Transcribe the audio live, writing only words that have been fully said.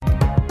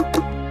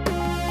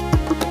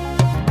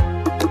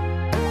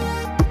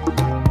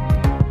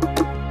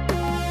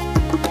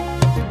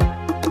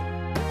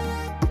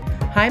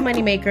Hi,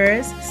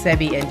 Moneymakers.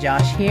 Sebi and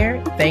Josh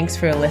here. Thanks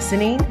for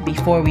listening.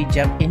 Before we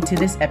jump into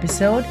this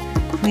episode,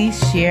 please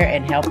share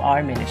and help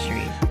our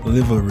ministry.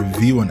 Leave a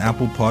review on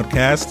Apple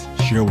Podcast.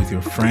 Share with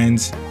your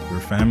friends, your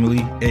family.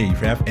 Hey,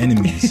 if you have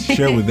enemies,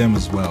 share with them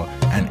as well,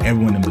 and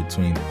everyone in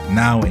between.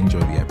 Now enjoy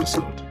the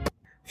episode.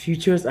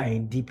 Futures are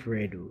in deep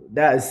red.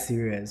 That is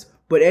serious.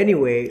 But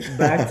anyway,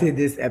 back to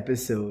this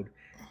episode.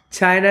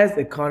 China's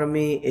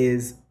economy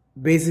is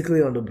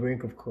basically on the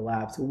brink of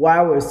collapse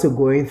while we're still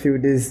going through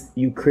this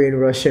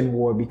Ukraine-Russian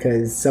war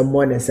because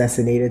someone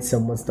assassinated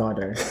someone's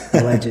daughter,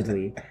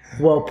 allegedly.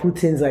 Well,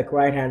 Putin's like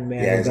right-hand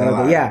man.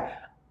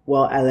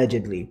 Well,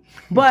 allegedly.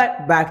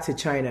 But back to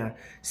China.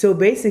 So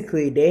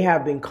basically, they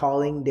have been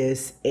calling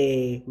this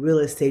a real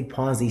estate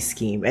Ponzi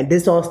scheme. And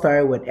this all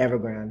started with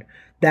Evergrande,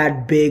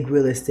 that big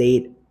real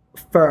estate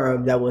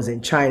firm that was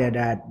in China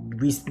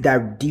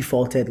that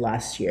defaulted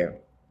last year.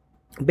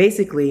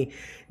 Basically,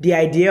 the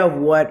idea of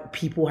what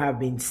people have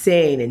been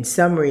saying in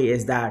summary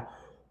is that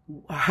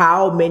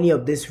how many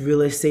of this real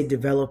estate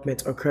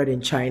development occurred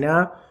in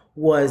China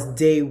was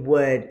they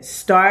would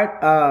start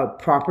a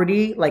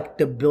property, like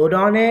to build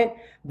on it,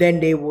 then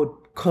they would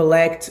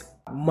collect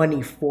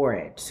money for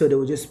it. So they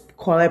would just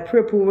collect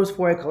pre-approvals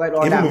for it, collect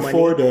all that money. Even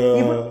before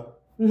the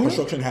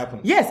construction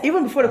happens. Yes,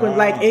 even before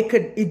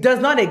it does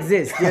not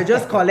exist. You're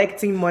just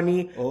collecting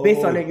money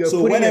based on it. You're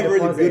so putting whenever a the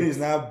deposit. building is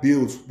now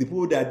built, the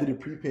people that do the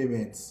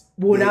prepayments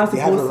They have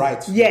the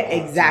right. Yeah,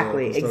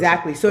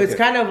 exactly. So it's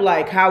kind of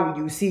like how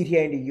you see it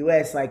here in the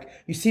US. Like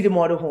you see the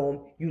model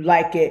home, you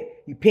like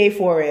it, you pay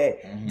for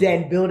it,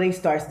 then building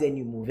starts, then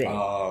you move in.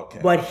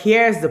 But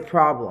here's the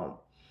problem.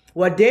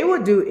 What they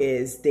would do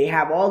is they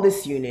have all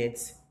these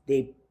units,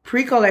 they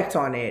pre-collect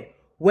on it.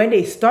 When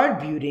they start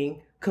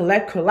building,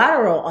 collect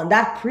collateral on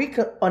that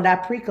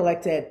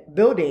pre-collected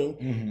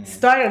building,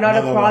 start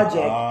another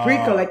project,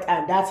 pre-collect,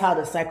 and that's how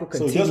the cycle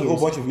continues. So just a whole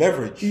bunch of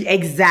leverage.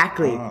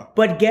 Exactly.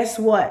 But guess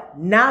what?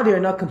 Now they're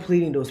not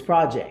completing those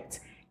projects.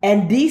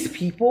 And these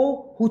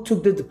people who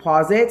took the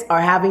deposits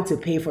are having to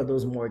pay for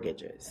those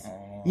mortgages.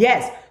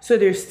 Yes. So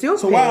they're still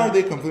So paying. why aren't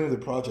they completing the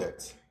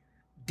project?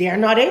 They're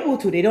not able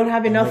to. They don't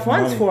have enough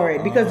funds for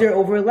it because they're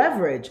over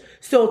leveraged.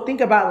 So think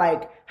about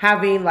like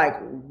having like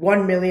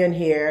 1 million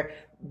here.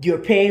 You're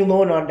paying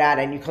loan on that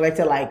and you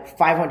collected like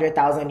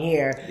 500,000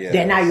 here. Yes.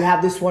 Then now you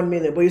have this 1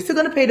 million, but you're still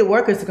going to pay the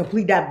workers to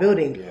complete that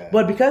building. Yeah.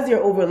 But because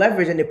they're over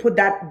leveraged and they put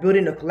that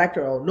building in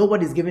collateral,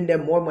 nobody's giving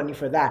them more money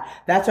for that.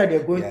 That's why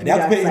they're going through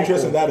that cycle. They have to pay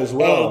interest on that as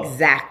well.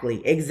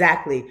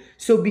 Exactly.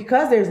 So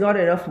because there's not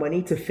enough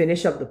money to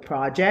finish up the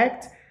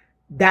project,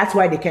 that's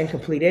why they can't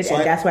complete it,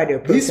 and that's why they're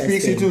protesting.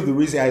 This speaks into the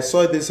reason I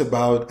saw this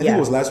about, I think it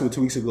was last week or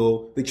 2 weeks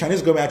ago, the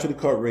Chinese government actually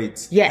cut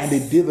rates. Yes. And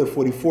they did the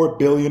 44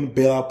 billion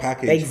bailout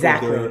package for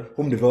their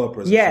home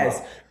developers. Yes.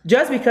 As well.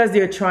 Just because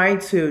they're trying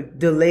to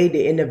delay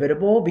the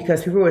inevitable,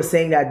 because people were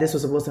saying that this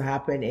was supposed to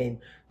happen in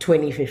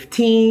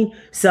 2015.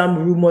 Some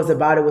rumors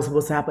about it was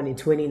supposed to happen in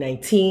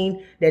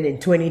 2019, then in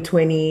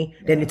 2020,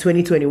 then in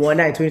 2021,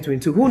 now in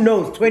 2022. Who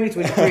knows?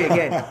 2023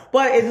 again.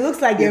 But it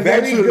looks like they're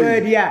very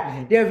good.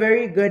 Yeah. They're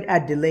very good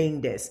at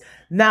delaying this.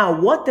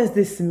 Now, what does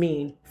this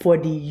mean for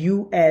the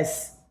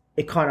U.S.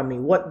 economy?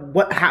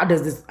 How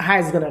is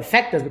it going to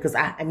affect us? Because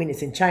I mean,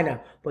 it's in China,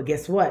 but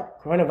guess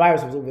what?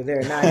 Coronavirus was over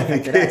there, not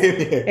affected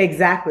us.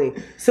 Exactly.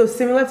 So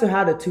similar to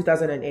how the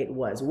 2008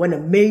 was, when a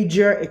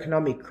major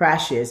economic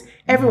crashes,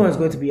 everyone's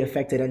going to be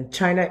affected, and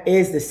China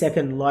is the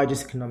second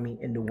largest economy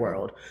in the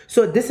world.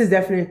 So this is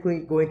definitely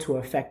going to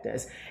affect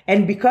us.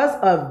 And because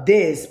of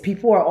this,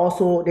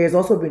 there's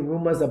also been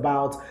rumors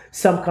about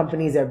some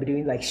companies that are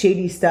doing like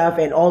shady stuff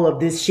and all of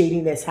this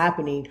shadiness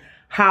happening.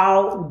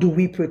 How do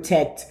we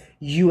protect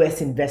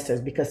U.S. investors?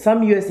 Because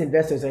some U.S.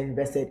 investors are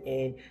invested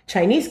in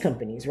Chinese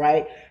companies,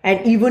 right?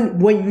 And even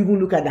when you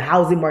look at the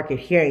housing market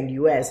here in the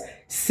U.S.,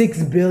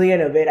 6 billion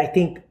of it, I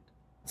think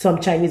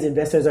some Chinese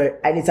investors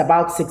and it's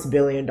about $6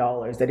 billion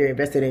that they're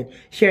invested in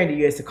here in the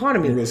U.S.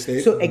 economy. Real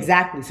estate. So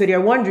exactly. So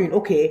they're wondering,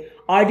 okay,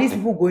 are these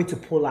people going to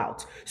pull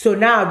out? So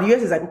now the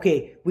U.S. is like,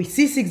 okay, we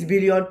see 6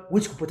 billion,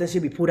 which could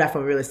potentially be pulled out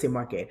from the real estate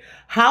market.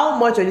 How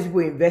much are these people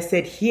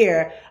invested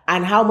here,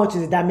 and how much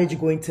is the damage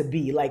going to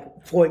be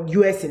like for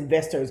U.S.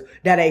 investors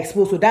that are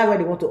exposed? So that's why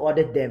they want to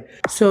audit them.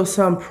 So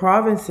some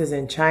provinces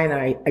in China,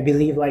 I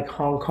believe like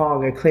Hong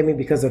Kong, are claiming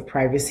because of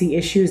privacy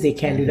issues, they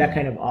can't do that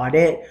kind of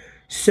audit.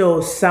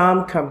 So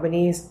some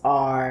companies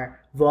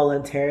are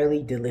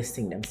voluntarily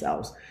delisting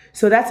themselves.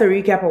 So that's a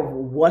recap of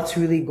what's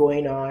really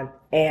going on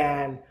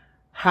and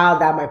how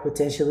that might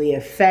potentially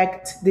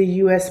affect the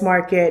U.S.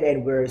 market.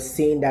 And we're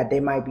seeing that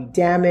there might be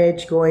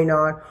damage going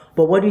on.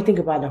 But what do you think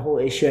about the whole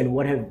issue, and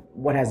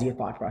what has your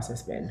thought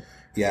process been?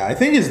 Yeah, I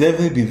think it's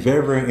definitely been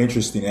very, very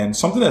interesting. And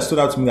something that stood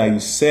out to me that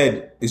you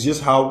said is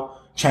just how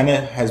China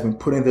has been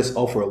putting this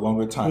off for a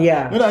longer time.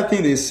 Yeah. You know, I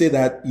think they say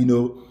that,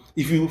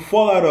 if you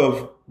fall out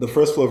of the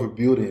first floor of a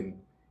building,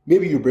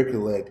 maybe you break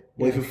your leg.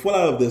 But if you fall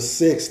out of the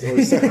 6th or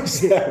 7th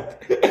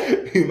step,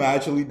 you might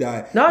actually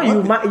die. No,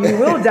 you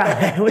will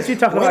die. What you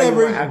talking about?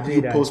 Whenever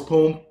you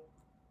postpone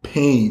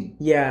pain,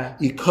 yeah,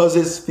 it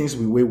causes things to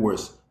be way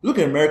worse. Look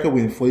at America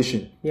with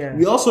inflation. Yeah.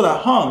 We also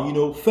that,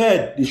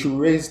 Fed, they should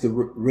raise the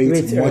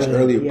rates much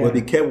earlier, but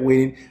they kept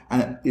waiting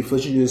and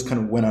inflation just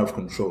kind of went out of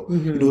control.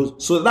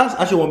 So that's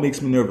actually what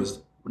makes me nervous.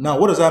 Now,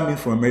 what does that mean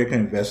for American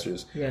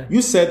investors? Yeah.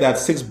 You said that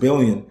 $6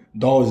 billion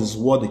is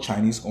what the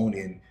Chinese own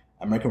in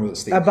American real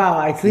estate.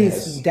 About at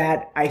least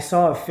that I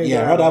saw a figure.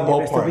 Yeah, around that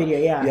ballpark. Video,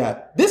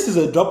 yeah. This is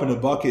a drop in the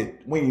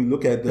bucket when you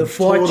look at the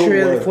 $4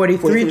 trillion,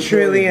 43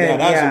 trillion. Yeah,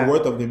 that's the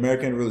worth of the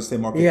American real estate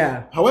market.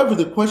 Yeah. However,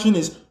 the question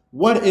is,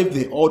 what if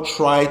they all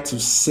try to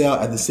sell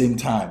at the same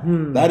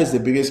time? That is the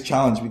biggest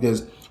challenge,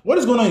 because what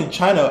is going on in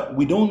China,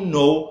 we don't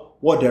know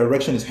what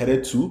direction is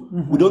headed to.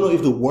 We don't know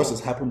if the worst has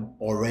happened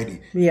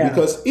already. Yeah.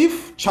 Because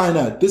if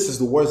China, this is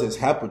the worst that's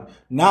happened,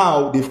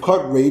 now they've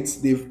cut rates,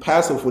 they've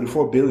passed the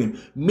 44 billion.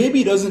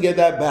 Maybe it doesn't get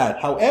that bad.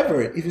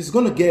 However, if it's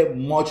going to get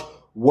much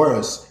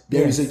worse,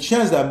 there is a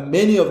chance that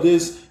many of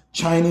these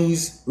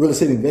Chinese real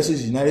estate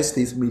investors in the United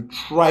States may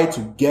try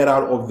to get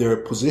out of their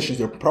positions,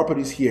 their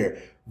properties here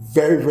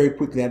very, very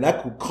quickly. And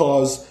that could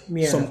cause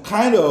some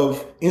kind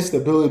of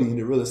instability in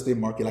the real estate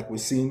market like we're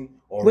seeing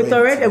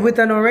already. With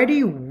an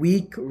already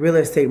weak real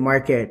estate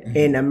market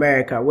in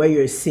America, where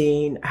you're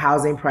seeing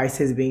housing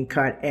prices being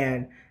cut,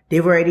 and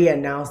they've already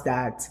announced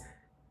that,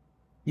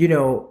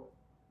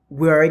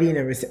 we're already in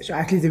a recession.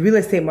 Actually, the real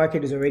estate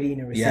market is already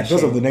in a recession. Yeah,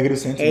 because of the negative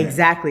sentiment.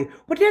 Exactly.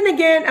 But then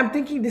again, I'm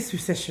thinking this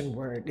recession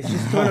word is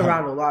just thrown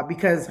around a lot,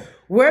 because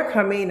we're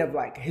coming of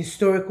like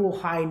historical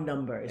high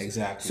numbers.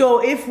 Exactly.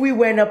 So if we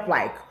went up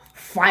like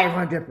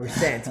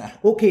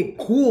 500%, okay,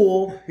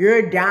 cool,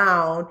 you're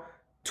down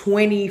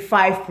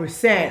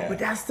 25%, but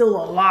that's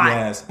still a lot.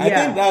 Yes, I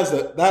think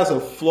that's a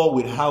flaw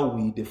with how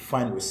we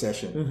define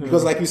recession.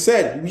 Because, like you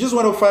said, you just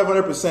went up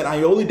 500% and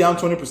you're only down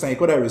 20%. You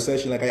call that a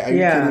recession? Like, are you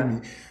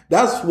kidding me?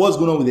 That's what's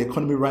going on with the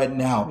economy right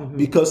now.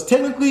 Because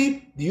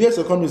technically, the U.S.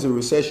 economy is a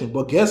recession,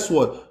 but guess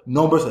what?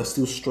 Numbers are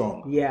still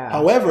strong. Yeah.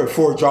 However,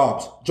 for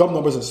job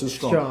numbers are still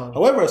strong.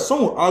 However,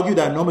 some would argue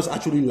that numbers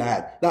actually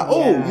lag. That,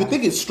 you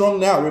think it's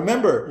strong now.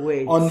 Remember,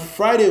 on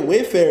Friday,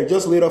 Wayfair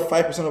just laid off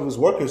 5% of its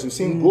workers. You've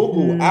seen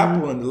Google,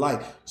 Apple, and the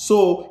like.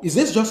 So, is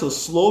this just a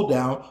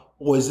slowdown,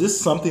 or is this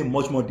something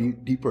much more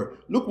deeper?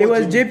 Look, what it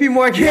was JP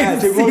Morgan. Yeah,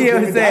 JP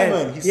Morgan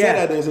said. He said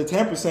that there's a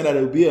 10% that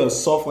it will be a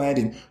soft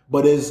landing,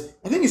 but I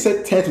think he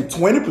said 10 to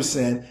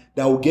 20%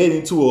 that will get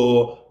into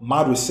a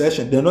mild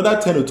recession. There's another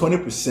 10 to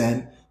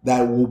 20%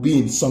 that will be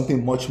in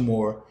something much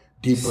more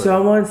deeper.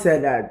 Someone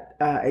said that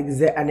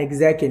an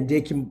exec in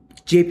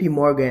JP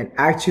Morgan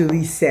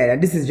actually said,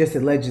 and this is just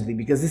allegedly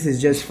because this is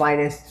just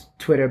finance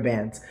Twitter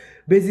bans,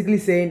 basically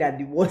saying that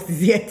the worst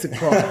is yet to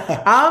come.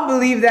 I don't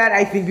believe that.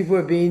 I think people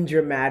are being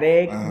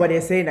dramatic, but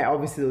they're saying that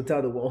obviously they'll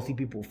tell the wealthy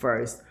people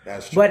first.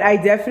 That's true. But I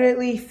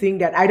definitely think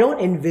that I don't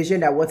envision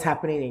that what's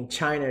happening in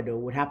China though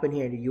would happen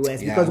here in the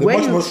US, because they're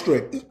much more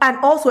strict. And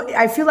also,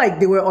 I feel like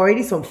there were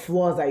already some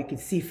flaws that you could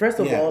see. First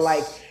of all,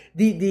 like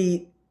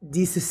the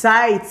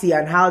society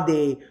and how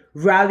they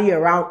rally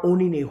around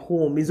owning a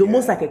home is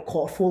almost like a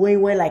cult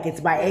following, where like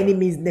it's by any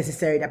means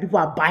necessary that people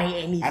are buying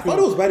anything. I thought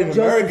it was bad in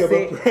America,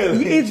 but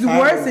it's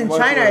worse in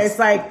China. It's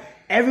like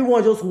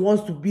everyone just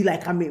wants to be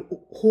like, I'm a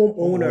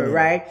homeowner,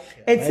 right?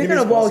 And second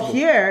of all,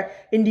 here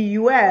in the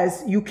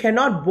US, you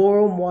cannot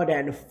borrow more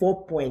than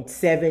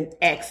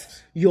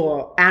 4.7x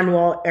your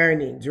annual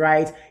earnings,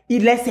 right?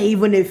 Let's say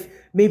even if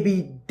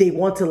maybe they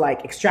want to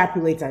like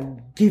extrapolate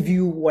and give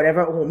you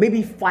whatever,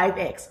 maybe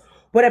 5x.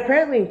 But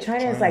apparently in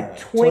China it's like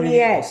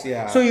 20x.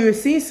 Yeah. So you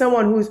see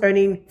someone who's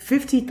earning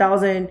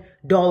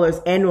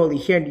 $50,000 annually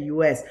here in the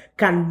US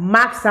can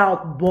max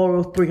out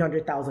borrow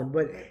 $300,000,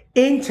 but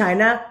in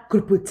China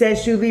could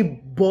potentially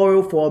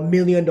borrow for $1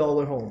 million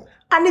home.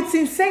 And it's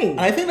insane.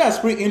 And I think that's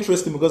pretty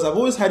interesting, because I've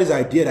always had this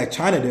idea that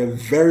China, they're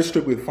very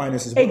strict with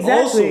finances. But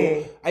exactly.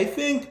 Also, I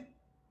think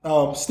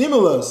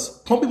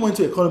stimulus, pumping money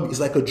into the economy is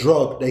like a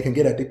drug that you can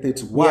get addicted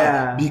to. Why?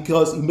 Yeah.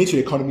 Because it makes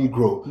your economy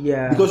grow.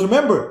 Yeah. Because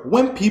remember,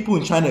 when people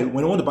in China,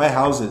 when they want to buy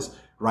houses,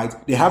 right,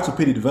 they have to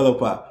pay the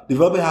developer. The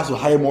developer has to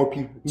hire more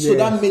people. Yes. So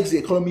that makes the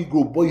economy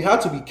grow. But you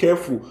have to be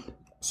careful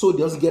so it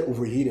doesn't get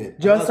overheated.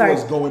 Just like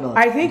what's going on.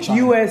 I think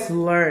US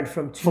learned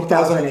from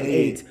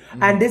 2008.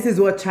 And this is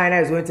what China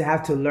is going to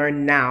have to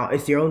learn now.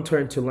 It's your own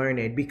turn to learn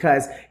it.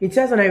 Because in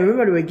 2008,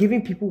 remember, they were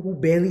giving people who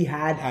barely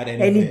had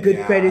any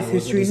good credit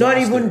history, not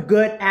even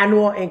good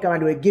annual income,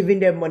 and they were giving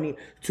them money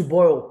to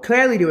borrow.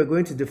 Clearly, they were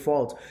going to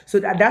default. So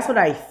that's what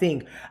I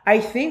think.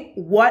 I think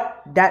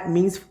what that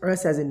means for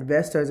us as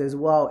investors as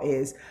well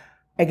is,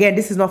 again,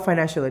 this is not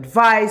financial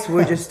advice.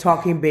 We're just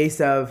talking based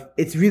of,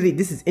 this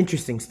is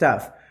interesting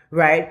stuff.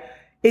 Right?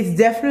 It's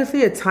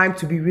definitely a time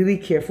to be really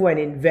careful and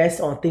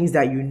invest on things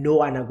that you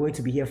know and are going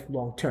to be here for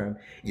long term.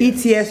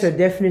 Yes. ETFs are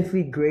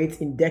definitely great.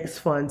 Index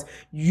funds,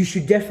 you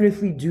should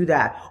definitely do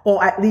that.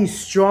 Or at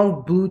least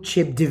strong blue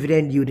chip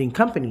dividend yielding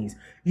companies.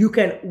 You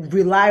can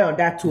rely on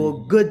that to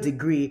a good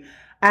degree.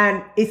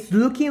 And it's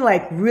looking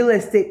like real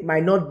estate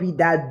might not be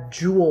that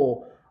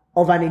jewel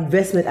of an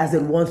investment as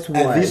it once was.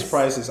 At these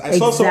prices. I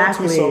saw someone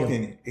tweet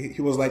something.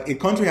 He was like, a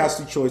country has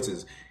two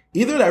choices.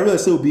 Either that real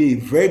estate will be a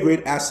very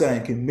great asset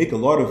and can make a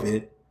lot of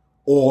it,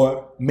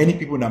 or many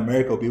people in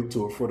America will be able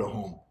to afford a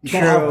home. You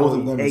can't have both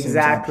of them at the same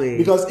time.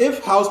 Because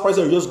if house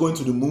prices are just going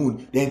to the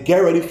moon, then get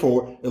ready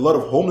for a lot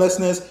of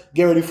homelessness,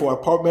 get ready for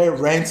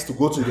apartment rents to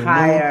go to the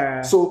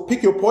moon. So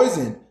pick your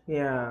poison.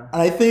 Yeah.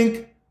 And I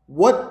think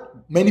what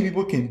many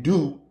people can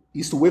do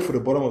is to wait for the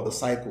bottom of the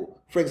cycle.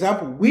 For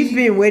example, we've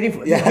been waiting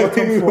for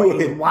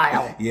for a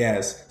while.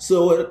 Yes.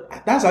 So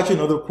that's actually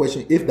another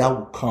question, if that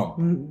will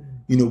come.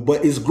 You know,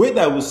 but it's great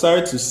that we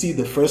started to see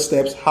the first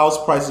steps.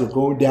 House prices are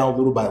going down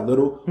little by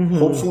little.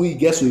 Hopefully it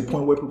gets to a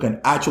point where people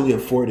can actually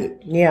afford it.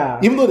 Yeah.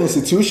 Even though the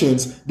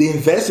institutions, the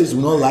investors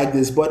will not like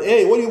this, but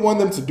hey, what do you want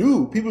them to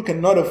do? People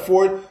cannot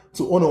afford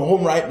to own a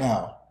home right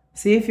now.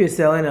 See if you're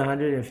selling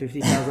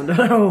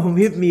 $150,000 home,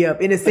 hit me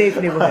up in a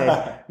safe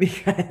neighborhood.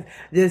 Because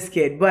just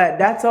kidding. But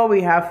that's all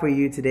we have for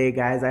you today,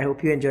 guys. I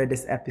hope you enjoyed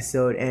this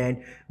episode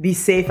and be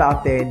safe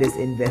out there in this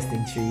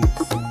investing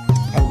streets.